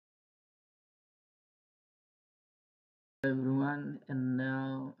Everyone, and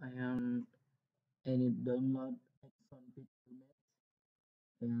now I need download Epson PictureMate,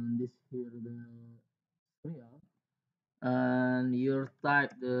 and this here the tutorial. And you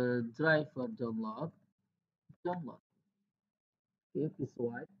type the driver download. If it's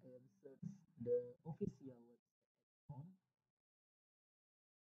white, and search the official website.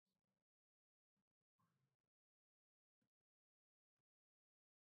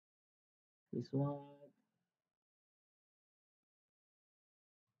 This white,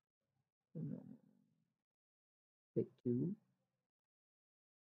 no, pick two,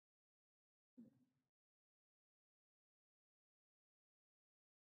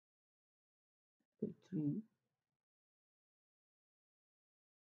 pick three,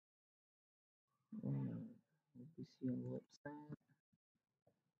 official website.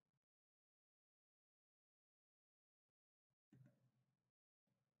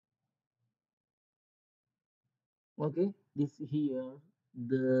 Okay, this here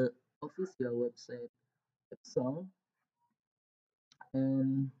the official website Epson,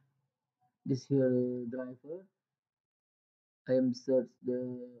 and this here driver. I am search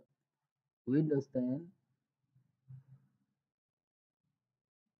the Windows 10.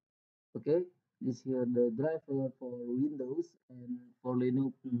 Okay, this here the driver for Windows, and for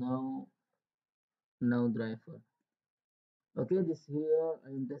Linux no driver. Okay, this here I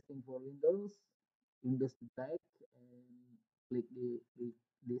am testing for Windows type, and click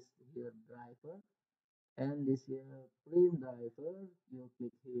this here driver, and this here print driver. You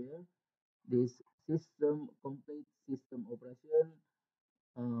click here this system complete system operation,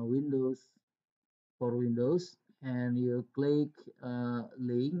 Windows for Windows, and you click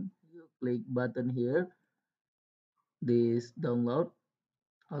link. You click button here, this download.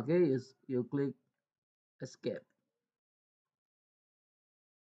 Okay, you click escape.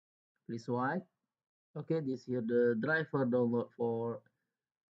 Please wait. Okay, this here the driver download for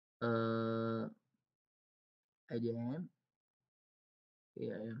uh IDM.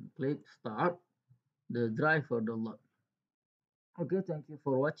 Okay, I am click start the driver download. Okay, thank you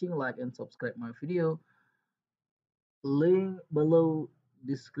for watching. Like and subscribe my video. Link below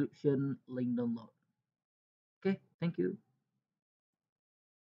description, link download. Okay, thank you.